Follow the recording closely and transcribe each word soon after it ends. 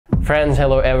Friends,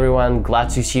 hello everyone, glad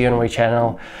to see you on my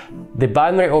channel. The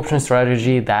binary option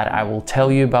strategy that I will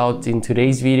tell you about in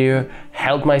today's video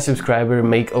helped my subscriber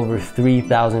make over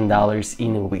 $3,000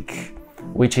 in a week,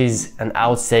 which is an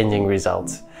outstanding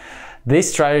result.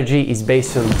 This strategy is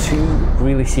based on two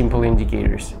really simple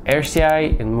indicators,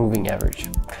 RCI and moving average.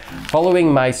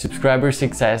 Following my subscriber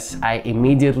success, I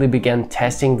immediately began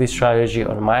testing this strategy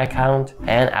on my account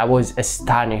and I was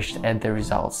astonished at the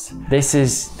results. This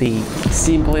is the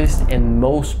simplest and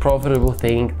most profitable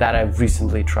thing that I've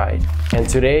recently tried. And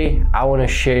today, I want to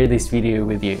share this video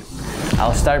with you.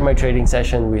 I'll start my trading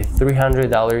session with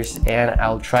 $300 and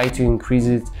I'll try to increase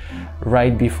it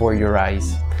right before your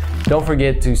eyes. Don't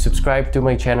forget to subscribe to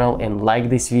my channel and like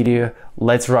this video.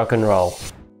 Let's rock and roll.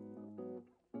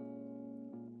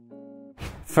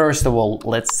 First of all,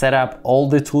 let's set up all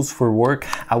the tools for work.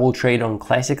 I will trade on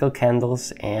classical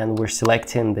candles and we're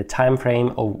selecting the time frame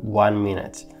of 1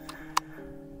 minute.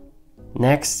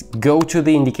 Next, go to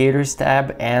the indicators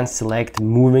tab and select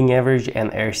moving average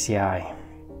and RCI.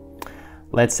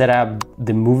 Let's set up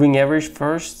the moving average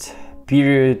first.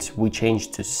 Period we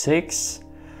change to 6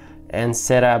 and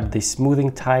set up the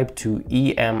smoothing type to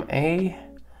EMA.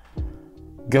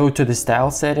 Go to the style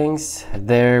settings.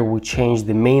 There we change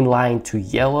the main line to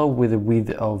yellow with a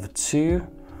width of 2.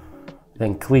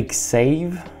 Then click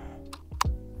save.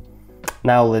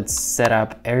 Now let's set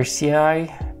up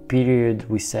RCI. Period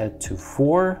we set to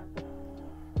 4.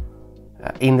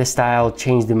 In the style,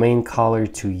 change the main color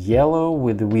to yellow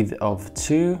with a width of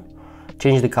 2.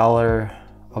 Change the color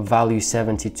of value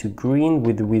 70 to green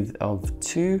with the width of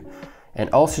 2, and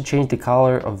also change the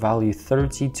color of value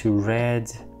 30 to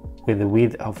red with a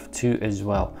width of 2 as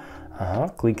well.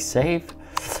 Click save.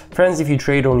 Friends, if you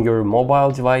trade on your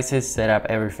mobile devices, set up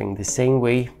everything the same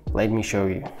way. Let me show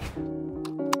you.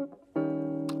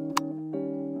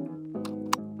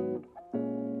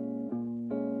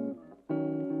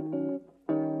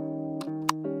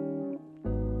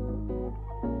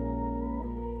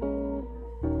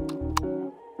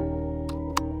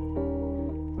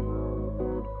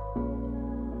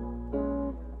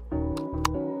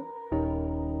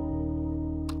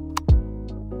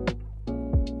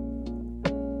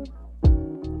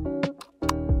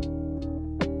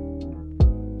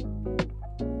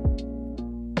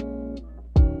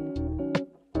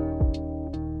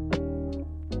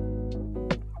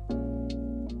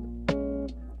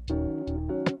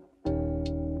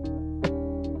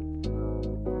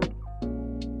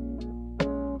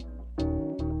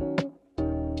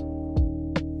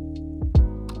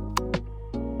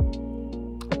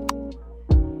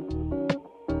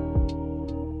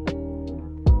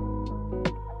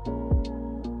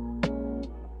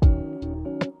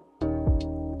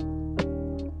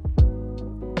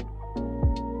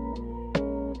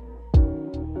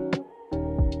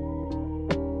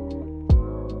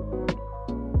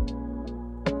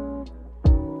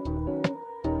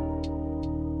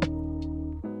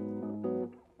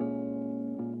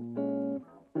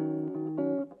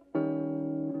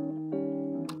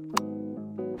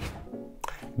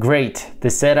 Great, the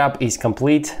setup is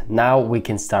complete. Now we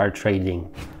can start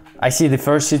trading. I see the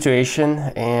first situation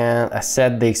and I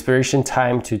set the expiration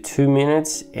time to 2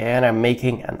 minutes and I'm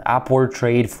making an upward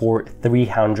trade for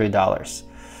 $300.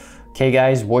 Okay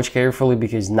guys, watch carefully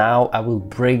because now I will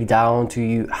break down to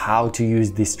you how to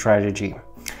use this strategy.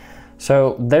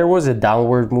 So there was a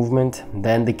downward movement,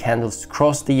 then the candles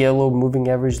crossed the yellow moving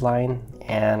average line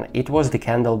and it was the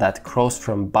candle that crossed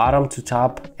from bottom to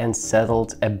top and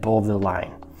settled above the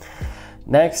line.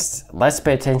 Next, let's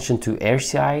pay attention to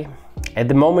RCI. At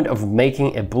the moment of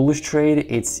making a bullish trade,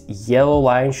 its yellow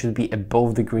line should be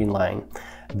above the green line.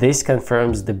 This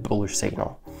confirms the bullish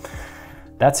signal.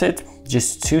 That's it.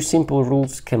 Just two simple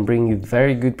rules can bring you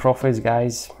very good profits,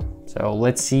 guys. So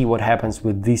let's see what happens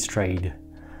with this trade.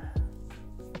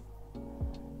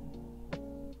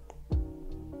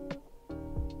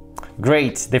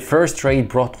 Great, the first trade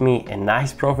brought me a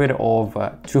nice profit of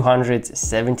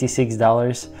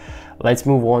 $276. Let's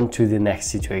move on to the next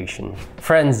situation.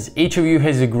 Friends, each of you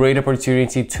has a great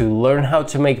opportunity to learn how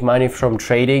to make money from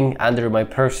trading under my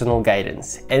personal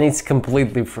guidance, and it's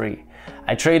completely free.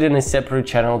 I trade in a separate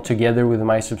channel together with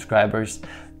my subscribers.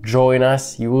 Join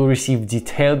us, you will receive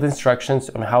detailed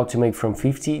instructions on how to make from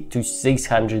 $50 to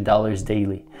 $600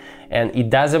 daily. And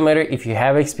it doesn't matter if you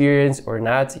have experience or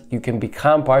not, you can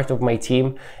become part of my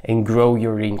team and grow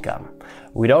your income.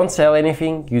 We don't sell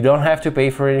anything, you don't have to pay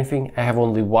for anything. I have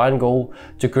only one goal: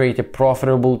 to create a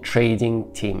profitable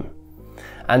trading team.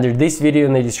 Under this video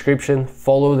in the description,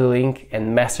 follow the link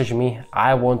and message me,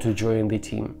 I want to join the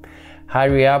team.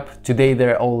 Hurry up, today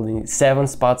there are only 7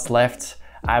 spots left.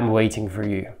 I'm waiting for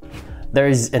you. There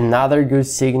is another good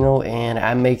signal and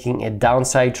I'm making a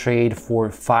downside trade for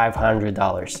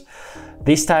 $500.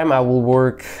 This time I will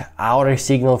work out a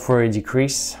signal for a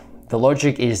decrease. The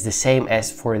logic is the same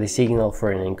as for the signal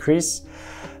for an increase.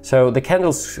 So the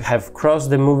candles have crossed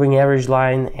the moving average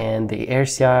line and the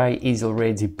RSI is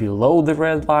already below the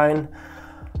red line.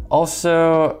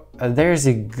 Also, there's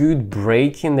a good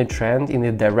break in the trend in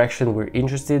the direction we're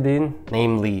interested in,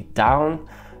 namely down.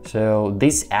 So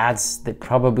this adds the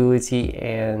probability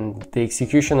and the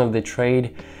execution of the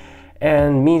trade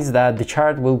and means that the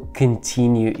chart will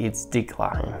continue its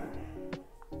decline.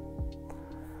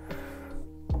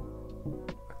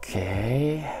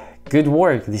 Okay, good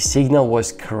work. The signal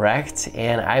was correct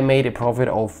and I made a profit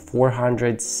of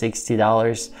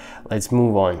 $460. Let's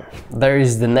move on. There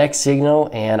is the next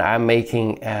signal and I'm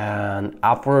making an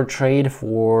upward trade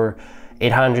for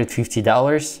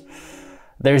 $850.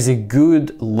 There's a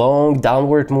good long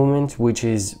downward movement which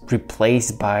is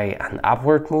replaced by an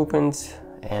upward movement,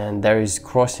 and there is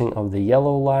crossing of the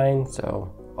yellow line,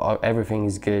 so everything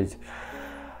is good.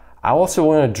 I also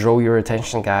want to draw your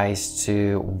attention, guys,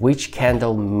 to which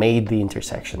candle made the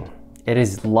intersection. It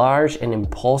is large and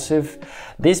impulsive.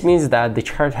 This means that the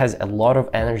chart has a lot of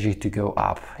energy to go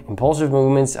up. Impulsive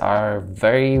movements are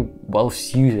very well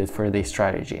suited for this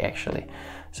strategy actually.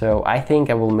 So I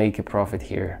think I will make a profit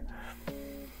here.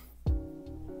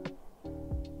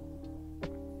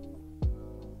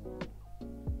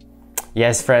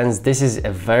 Yes, friends, this is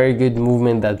a very good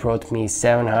movement that brought me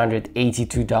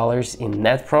 $782 in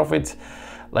net profit.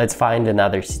 Let's find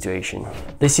another situation.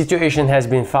 The situation has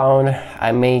been found.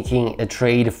 I'm making a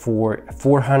trade for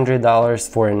 $400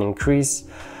 for an increase.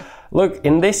 Look,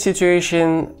 in this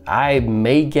situation, I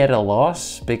may get a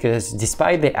loss because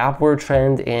despite the upward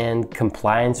trend and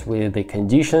compliance with the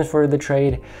conditions for the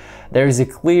trade, there is a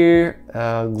clear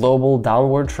global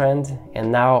downward trend, and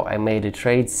now I made a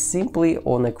trade simply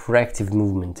on a corrective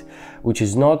movement, which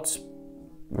is not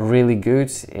really good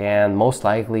and most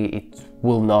likely it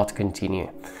will not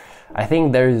continue. I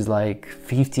think there is like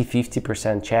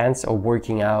 50% chance of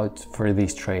working out for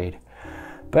this trade,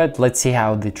 but let's see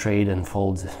how the trade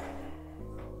unfolds.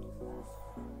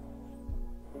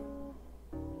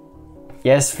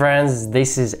 Yes, friends,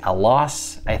 this is a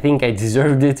loss. I think I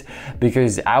deserved it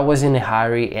because I was in a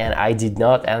hurry and I did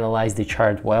not analyze the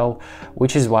chart well,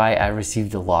 which is why I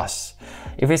received a loss.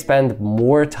 If I spend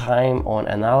more time on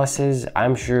analysis,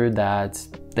 I'm sure that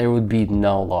there would be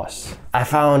no loss. I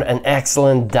found an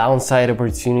excellent downside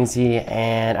opportunity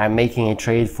and I'm making a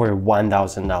trade for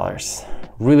 $1,000.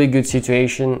 Really good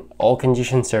situation, all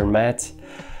conditions are met.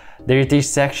 The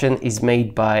intersection is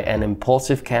made by an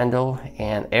impulsive candle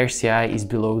and RCI is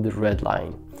below the red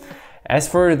line. As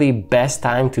for the best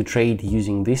time to trade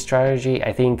using this strategy,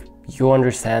 I think you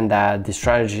understand that the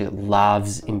strategy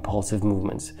loves impulsive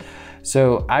movements.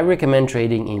 So I recommend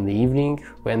trading in the evening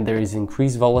when there is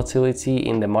increased volatility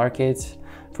in the market.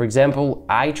 For example,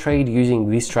 I trade using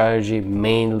this strategy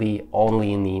mainly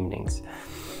only in the evenings.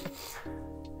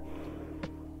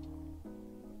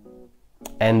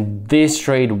 And this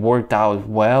trade worked out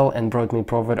well and brought me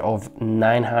profit of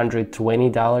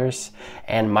 $920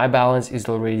 and my balance is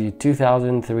already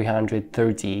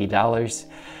 $2,338.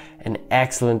 An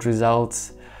excellent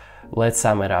result. Let's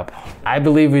sum it up. I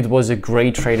believe it was a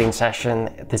great trading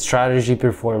session. The strategy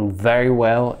performed very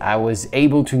well. I was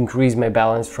able to increase my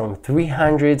balance from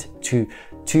 $300 to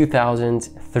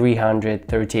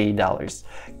 $2,338.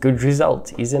 Good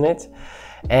result, isn't it?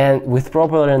 And with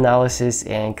proper analysis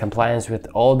and compliance with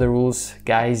all the rules,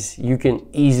 guys, you can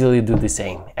easily do the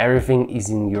same. Everything is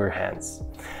in your hands.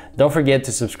 Don't forget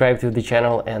to subscribe to the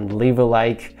channel and leave a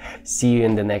like. See you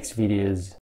in the next videos.